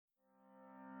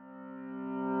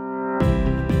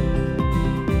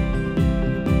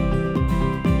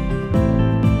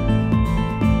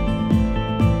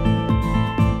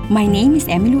My name is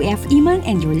Emilu F. Iman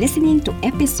and you're listening to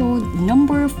episode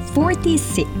number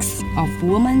 46 of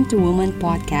Woman to Woman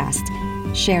podcast,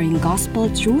 sharing gospel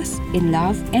truth in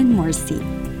love and mercy,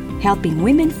 helping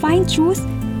women find truth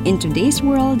in today's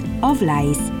world of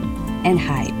lies and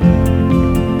hype.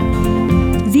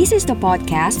 This is the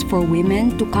podcast for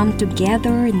women to come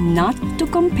together not to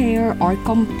compare or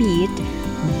compete,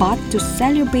 but to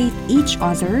celebrate each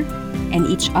other and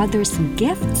each other's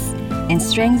gifts and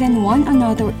strengthen one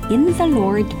another in the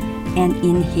Lord and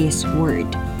in His Word.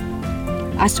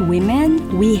 As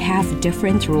women, we have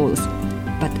different roles,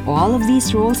 but all of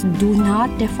these roles do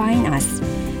not define us.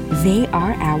 They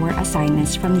are our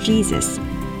assignments from Jesus.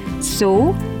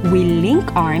 So, we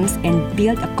link arms and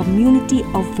build a community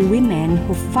of women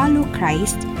who follow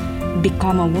Christ,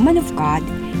 become a woman of God,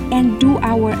 and do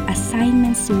our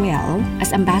assignments well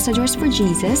as ambassadors for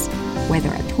Jesus, whether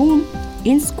at home,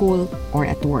 in school, or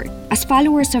at work. As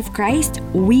followers of Christ,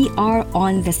 we are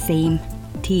on the same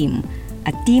team.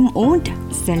 A team owned,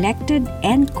 selected,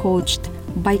 and coached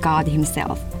by God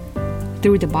Himself.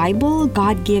 Through the Bible,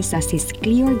 God gives us His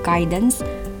clear guidance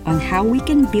on how we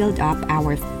can build up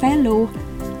our fellow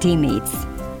teammates.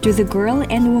 To the girl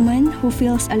and woman who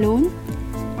feels alone,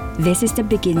 this is the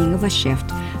beginning of a shift.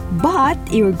 But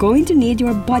you're going to need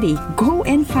your buddy. Go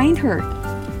and find her.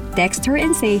 Text her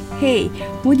and say, "Hey,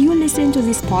 would you listen to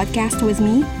this podcast with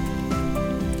me?"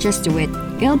 Just do it.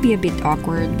 It'll be a bit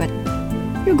awkward, but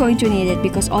you're going to need it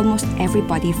because almost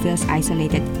everybody feels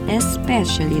isolated,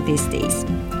 especially these days.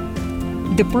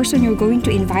 The person you're going to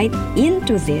invite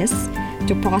into this,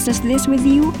 to process this with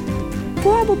you,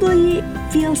 probably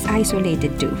feels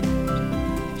isolated too.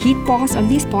 Hit pause on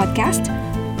this podcast,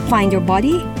 find your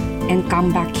buddy, and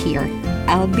come back here.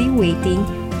 I'll be waiting,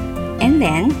 and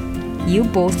then you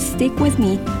both stick with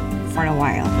me for a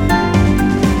while.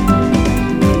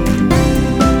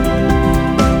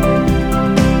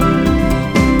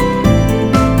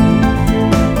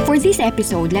 For this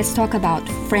episode, let's talk about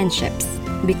friendships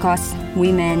because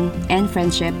women and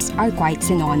friendships are quite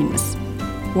synonymous.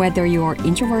 Whether you're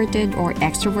introverted or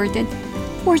extroverted,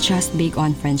 we're just big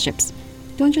on friendships.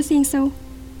 Don't you think so?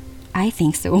 I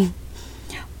think so.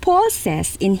 Paul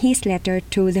says in his letter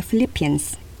to the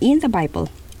Philippians in the Bible,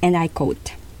 and I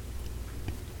quote,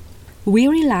 "We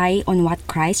rely on what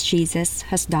Christ Jesus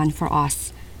has done for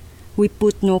us. We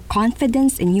put no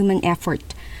confidence in human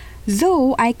effort,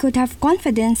 though I could have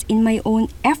confidence in my own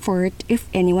effort if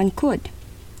anyone could.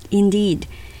 Indeed,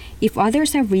 if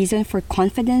others have reason for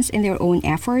confidence in their own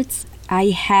efforts,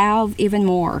 I have even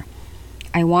more.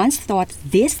 I once thought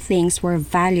these things were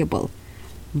valuable,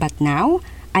 but now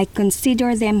I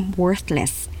consider them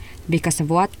worthless because of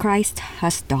what Christ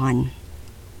has done."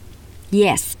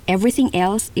 Yes, everything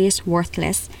else is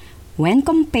worthless when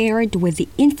compared with the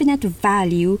infinite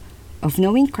value of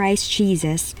knowing Christ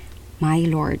Jesus, my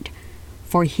Lord.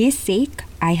 For His sake,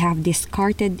 I have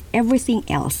discarded everything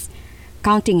else,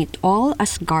 counting it all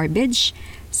as garbage,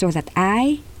 so that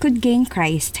I could gain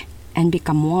Christ and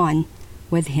become one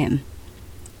with Him.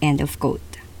 End of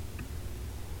quote.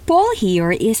 Paul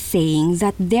here is saying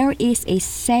that there is a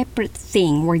separate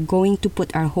thing we're going to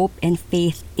put our hope and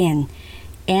faith in,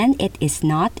 and it is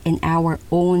not in our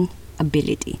own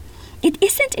ability. It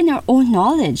isn't in our own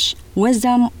knowledge,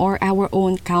 wisdom, or our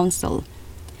own counsel.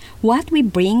 What we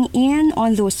bring in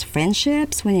on those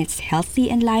friendships when it's healthy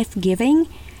and life-giving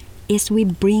is we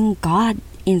bring God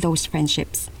in those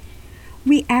friendships.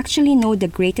 We actually know the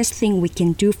greatest thing we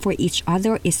can do for each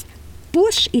other is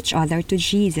push each other to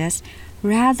Jesus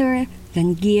rather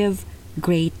than give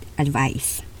great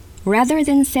advice. Rather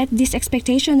than set this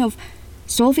expectation of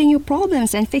solving your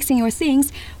problems and fixing your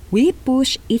things, we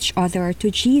push each other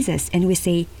to Jesus and we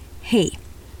say, "Hey,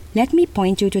 let me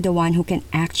point you to the one who can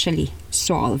actually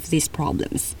solve these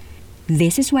problems."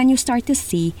 This is when you start to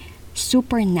see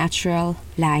supernatural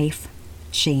life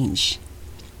change.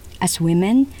 As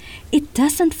women, it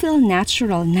doesn't feel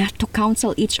natural not to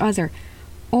counsel each other.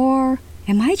 Or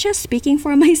am I just speaking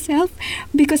for myself?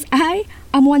 Because I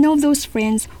am one of those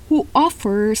friends who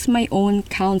offers my own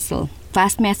counsel.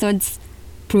 Fast methods,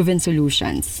 proven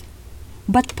solutions.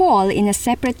 But Paul, in a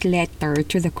separate letter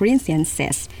to the Corinthians,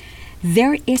 says,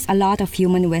 there is a lot of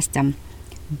human wisdom,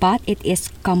 but it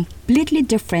is completely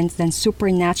different than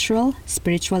supernatural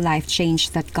spiritual life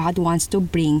change that God wants to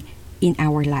bring in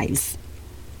our lives.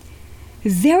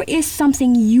 There is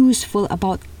something useful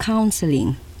about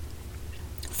counseling.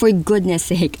 For goodness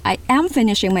sake, I am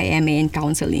finishing my MA in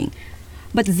counseling.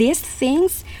 But these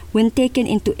things, when taken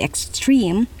into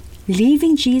extreme,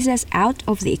 leaving Jesus out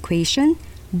of the equation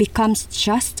becomes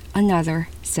just another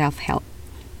self-help.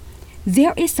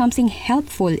 There is something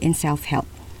helpful in self-help.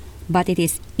 but it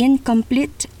is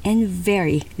incomplete and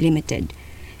very limited.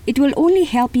 It will only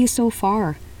help you so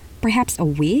far, perhaps a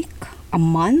week, a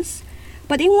month,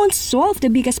 but it won't solve the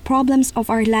biggest problems of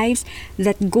our lives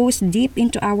that goes deep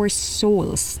into our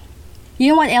souls. You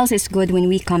know what else is good when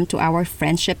we come to our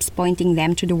friendships, pointing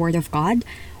them to the Word of God?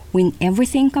 When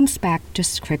everything comes back to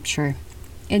Scripture.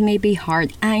 It may be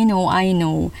hard, I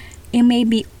know. It may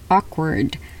be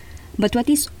awkward. But what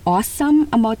is awesome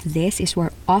about this is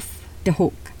we're off the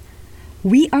hook.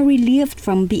 We are relieved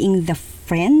from being the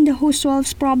friend who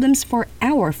solves problems for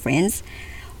our friends.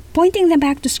 Pointing them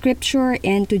back to Scripture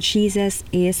and to Jesus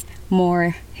is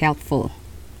more helpful.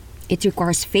 It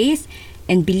requires faith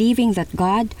and believing that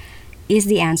God is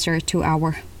the answer to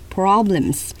our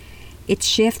problems. It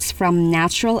shifts from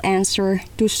natural answer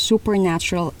to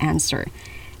supernatural answer.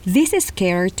 This is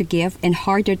scarier to give and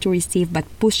harder to receive, but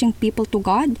pushing people to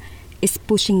God is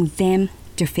pushing them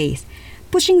to faith.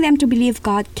 Pushing them to believe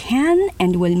God can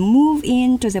and will move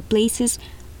into the places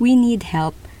we need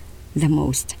help the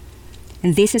most.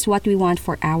 And this is what we want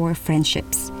for our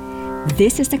friendships.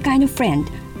 This is the kind of friend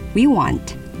we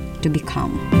want to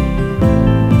become.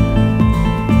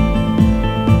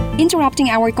 Interrupting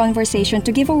our conversation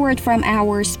to give a word from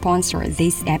our sponsor.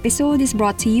 This episode is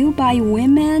brought to you by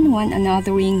Women One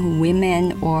Anothering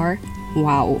Women, or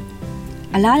WOW.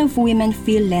 A lot of women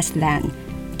feel less than,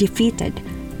 defeated,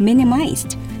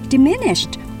 minimized,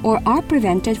 diminished, or are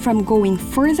prevented from going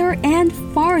further and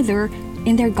farther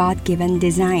in their God-given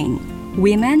design.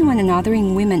 Women One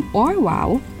Anothering Women, or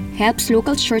WOW, helps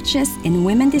local churches in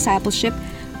women discipleship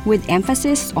with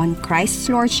emphasis on Christ's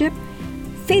lordship,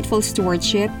 faithful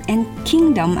stewardship, and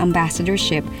kingdom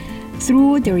ambassadorship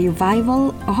through the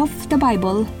revival of the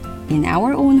Bible in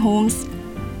our own homes,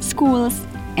 schools,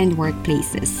 and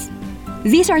workplaces.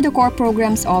 These are the core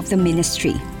programs of the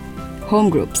ministry. Home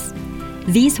groups.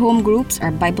 These home groups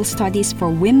are Bible studies for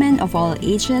women of all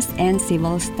ages and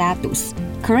civil status.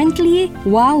 Currently,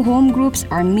 WOW home groups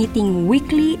are meeting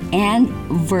weekly and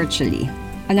virtually.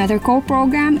 Another core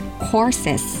program,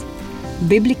 courses.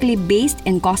 Biblically based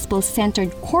and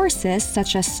gospel-centered courses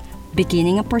such as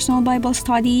beginning a personal Bible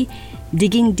study,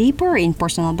 digging deeper in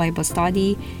personal Bible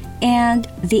study, and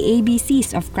the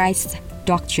ABCs of Christ's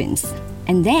doctrines.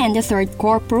 And then the third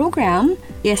core program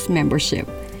is membership.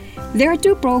 There are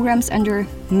two programs under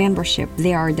membership.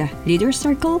 They are the Leaders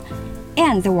Circle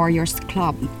and the Warriors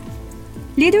Club.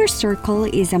 Leaders Circle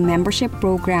is a membership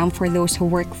program for those who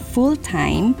work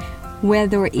full-time,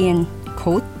 whether in,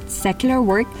 quote, secular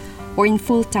work or in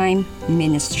full-time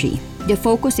ministry. The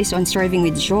focus is on serving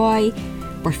with joy,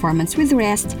 performance with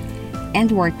rest,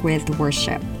 and work with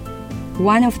worship.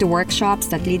 One of the workshops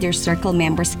that Leaders Circle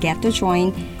members get to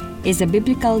join is a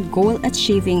biblical goal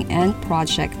achieving and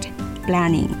project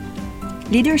planning.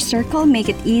 Leaders Circle make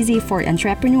it easy for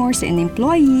entrepreneurs and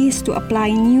employees to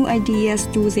apply new ideas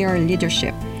to their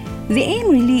leadership. The aim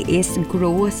really is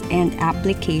growth and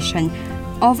application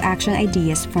of action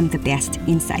ideas from the best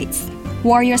insights.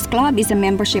 Warriors Club is a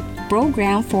membership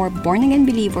program for born-again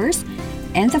believers,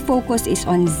 and the focus is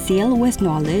on zeal with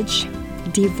knowledge,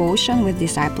 devotion with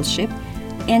discipleship,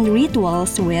 and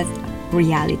rituals with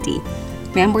reality.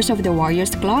 Members of the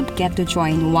Warriors Club get to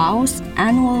join WOW's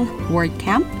annual Word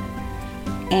Camp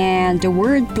and the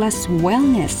Word plus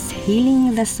Wellness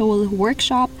Healing the Soul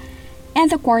workshop and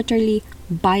the quarterly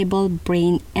Bible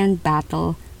Brain and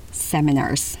Battle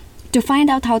seminars. To find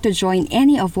out how to join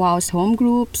any of WOW's home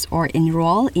groups or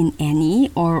enroll in any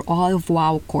or all of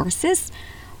WOW courses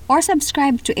or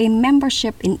subscribe to a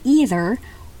membership in either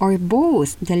or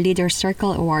both the Leaders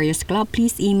Circle or Warriors Club,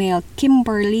 please email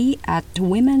Kimberly at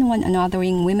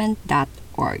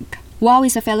womenonenotheringwomen.org. WOW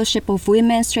is a fellowship of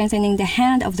women strengthening the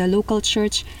hand of the local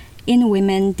church in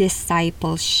women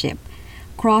discipleship,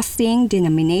 crossing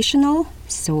denominational,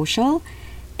 social,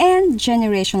 and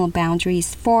generational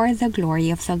boundaries for the glory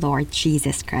of the Lord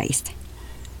Jesus Christ.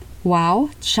 WOW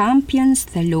champions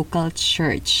the local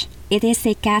church. It is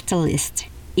a catalyst.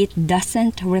 It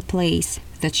doesn't replace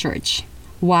the church.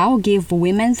 WOW give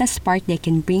women the spark they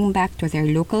can bring back to their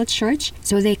local church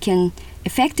so they can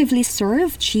effectively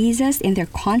serve Jesus in their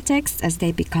context as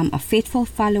they become a faithful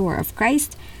follower of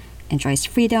Christ, enjoys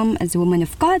freedom as a woman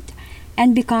of God,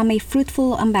 and become a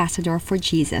fruitful ambassador for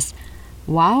Jesus.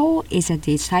 WOW is a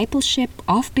discipleship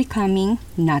of becoming,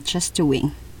 not just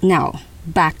doing. Now,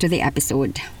 back to the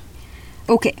episode.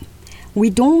 Okay,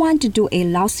 we don't want to do a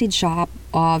lousy job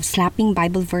of slapping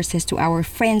Bible verses to our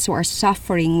friends who are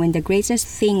suffering when the greatest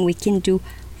thing we can do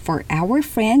for our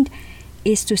friend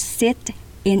is to sit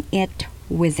in it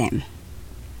with them.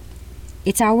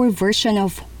 It's our version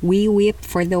of we weep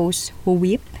for those who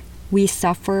weep. We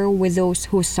suffer with those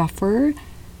who suffer.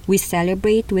 We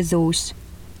celebrate with those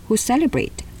who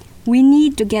celebrate. We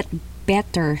need to get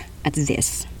better at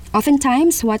this.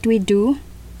 Oftentimes, what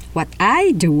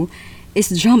I do, is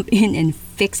jump in and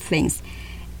fix things.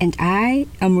 And I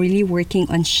am really working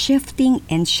on shifting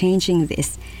and changing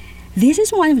this. This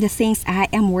is one of the things I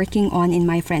am working on in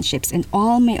my friendships and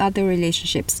all my other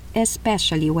relationships,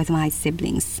 especially with my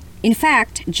siblings. In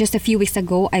fact, just a few weeks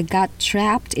ago, I got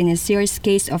trapped in a serious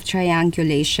case of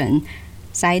triangulation.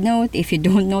 Side note, if you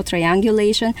don't know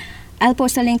triangulation, I'll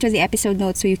post a link to the episode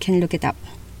notes so you can look it up.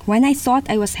 When I thought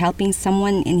I was helping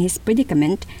someone in his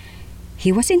predicament,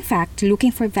 he was in fact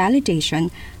looking for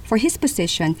validation for his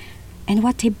position and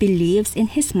what he believes in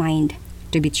his mind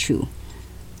to be true.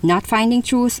 Not finding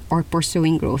truth or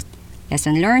pursuing growth.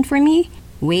 Lesson learned for me,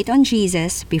 wait on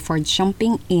Jesus before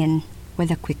jumping in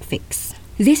with a quick fix.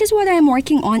 This is what I am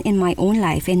working on in my own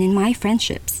life and in my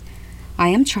friendships. I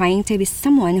am trying to be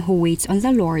someone who waits on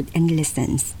the Lord and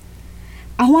listens.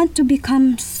 I want to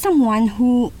become someone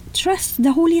who trusts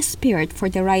the Holy Spirit for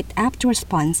the right apt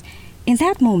response in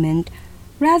that moment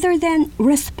rather than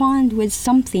respond with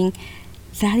something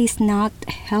that is not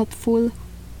helpful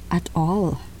at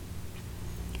all.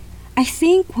 I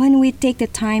think when we take the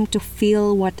time to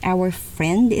feel what our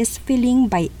friend is feeling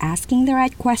by asking the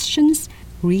right questions,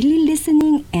 really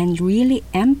listening and really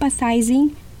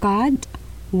empathizing, God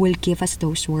will give us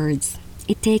those words.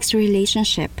 It takes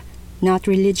relationship, not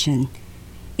religion.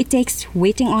 It takes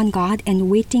waiting on God and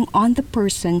waiting on the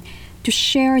person to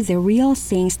share the real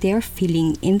things they're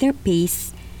feeling in their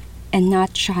pace and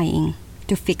not trying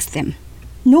to fix them.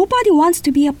 Nobody wants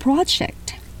to be a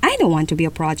project. I don't want to be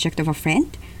a project of a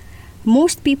friend.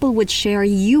 Most people would share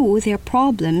you their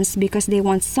problems because they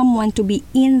want someone to be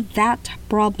in that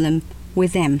problem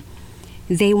with them.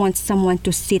 They want someone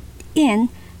to sit in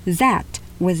that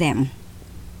with them.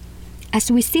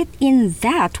 As we sit in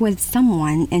that with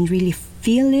someone and really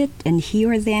feel it and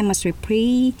hear them as we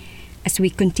pray, as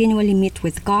we continually meet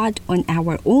with God on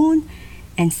our own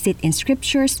and sit in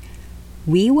scriptures,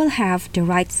 we will have the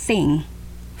right thing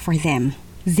for them.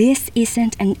 This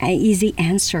isn't an easy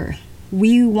answer.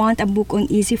 We want a book on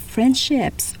easy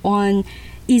friendships, on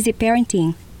easy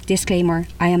parenting. Disclaimer,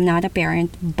 I am not a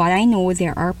parent, but I know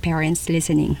there are parents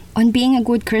listening. On being a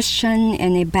good Christian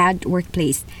in a bad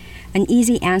workplace, an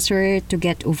easy answer to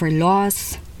get over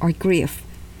loss or grief,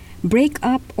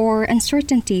 breakup or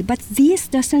uncertainty, but these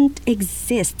doesn't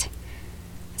exist.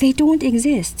 They don't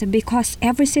exist because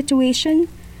every situation,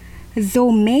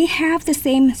 though may have the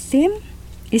same theme,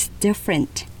 is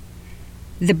different.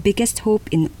 The biggest hope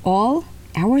in all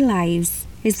our lives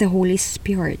is the Holy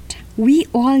Spirit. We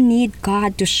all need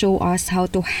God to show us how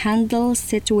to handle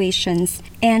situations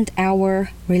and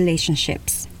our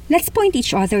relationships. Let's point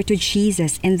each other to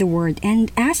Jesus and the Word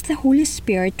and ask the Holy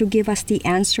Spirit to give us the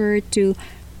answer to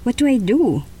what do I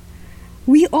do?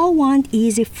 We all want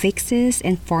easy fixes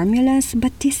and formulas,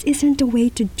 but this isn't the way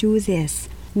to do this.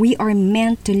 We are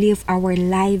meant to live our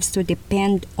lives to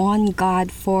depend on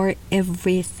God for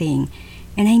everything.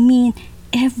 And I mean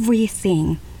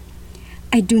everything.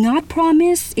 I do not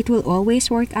promise it will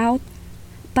always work out,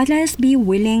 but let us be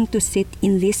willing to sit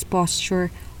in this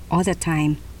posture all the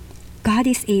time. God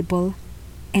is able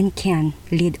and can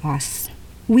lead us.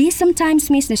 We sometimes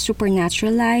miss the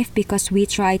supernatural life because we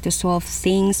try to solve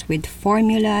things with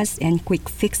formulas and quick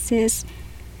fixes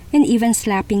and even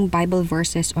slapping Bible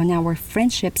verses on our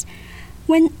friendships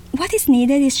when what is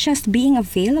needed is just being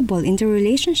available in the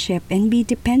relationship and be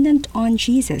dependent on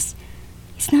Jesus.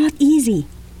 It's not easy,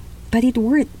 but it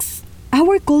works.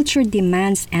 Our culture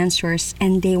demands answers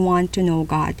and they want to know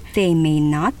God. They may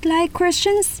not like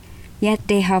Christians, yet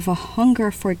they have a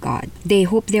hunger for God. They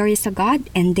hope there is a God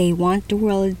and they want the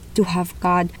world to have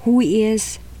God who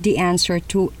is the answer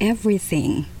to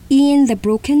everything. In the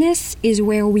brokenness is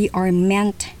where we are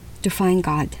meant to find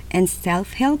God, and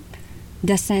self-help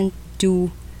doesn't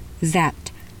do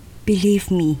that.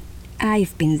 Believe me,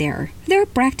 I've been there. There are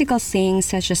practical things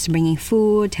such as bringing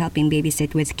food, helping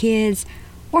babysit with kids,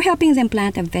 or helping them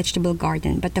plant a vegetable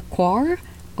garden. But the core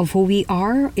of who we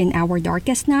are in our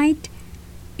darkest night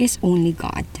is only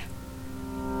God.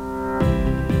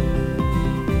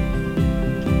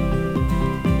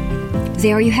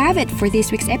 There you have it for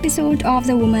this week's episode of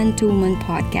the Woman to Woman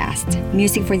podcast.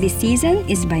 Music for this season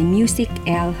is by Music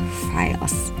L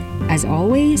Files. As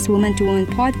always, Woman to Woman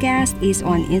podcast is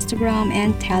on Instagram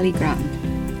and Telegram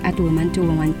at Woman to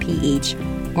Woman PH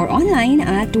or online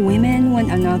at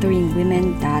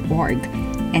womenoneanotherinwomen.org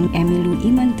and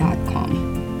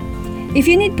emiluiman.com. If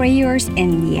you need prayers,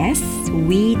 and yes,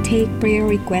 we take prayer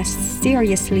requests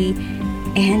seriously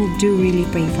and do really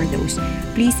pray for those,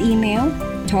 please email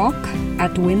talk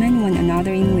at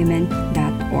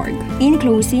womenoneanotheringwomen.org. In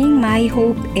closing, my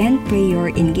hope and prayer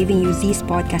in giving you these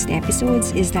podcast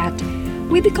episodes is that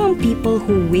we become people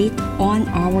who wait on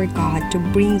our God to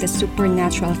bring the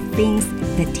supernatural things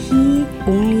that He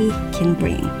only can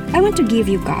bring. I want to give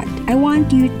you God. I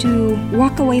want you to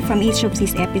walk away from each of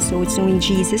these episodes knowing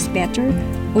Jesus better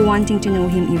or wanting to know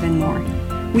Him even more.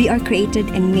 We are created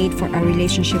and made for a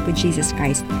relationship with Jesus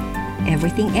Christ.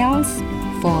 Everything else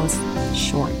falls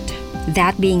short.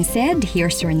 That being said,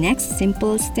 here's your next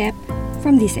simple step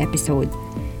from this episode.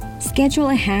 Schedule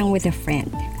a hang with a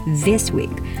friend this week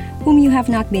whom you have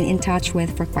not been in touch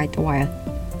with for quite a while.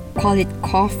 Call it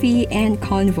coffee and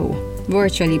convo.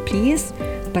 Virtually, please,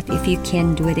 but if you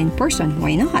can do it in person,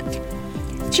 why not?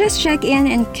 Just check in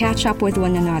and catch up with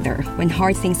one another. When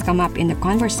hard things come up in the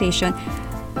conversation,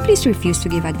 please refuse to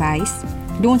give advice.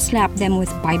 Don't slap them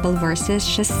with Bible verses.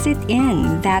 Just sit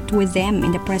in that with them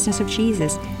in the presence of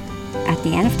Jesus. At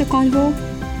the end of the convo,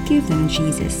 give them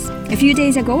Jesus. A few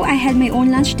days ago, I had my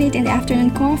own lunch date and afternoon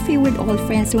coffee with old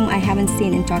friends whom I haven't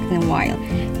seen and talked in a while,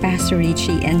 Pastor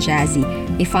Richie and Jazzy.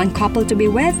 A fun couple to be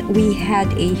with. We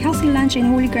had a healthy lunch in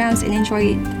Holy Grounds and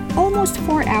enjoyed almost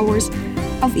 4 hours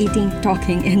of eating,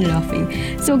 talking, and laughing.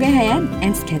 So go ahead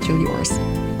and schedule yours.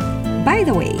 By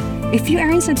the way, if you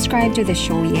aren't subscribed to the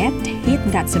show yet, hit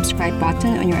that subscribe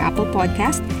button on your Apple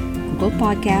Podcast, Google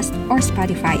Podcast, or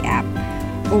Spotify app,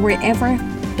 or wherever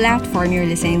platform you're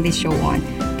listening this show on.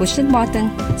 Push that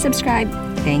button, subscribe,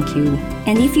 thank you.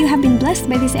 And if you have been blessed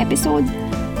by this episode,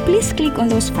 please click on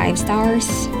those 5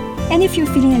 stars. And if you're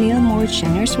feeling a little more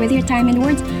generous with your time and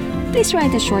words, please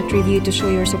write a short review to show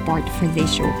your support for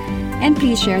this show. And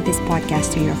please share this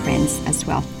podcast to your friends as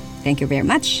well. Thank you very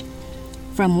much.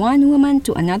 From one woman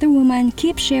to another woman,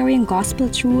 keep sharing gospel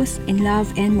truth in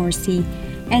love and mercy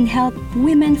and help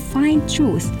women find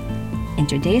truth in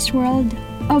today's world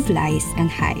of lies and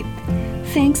hype.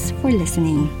 Thanks for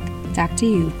listening. Talk to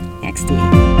you next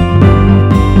week.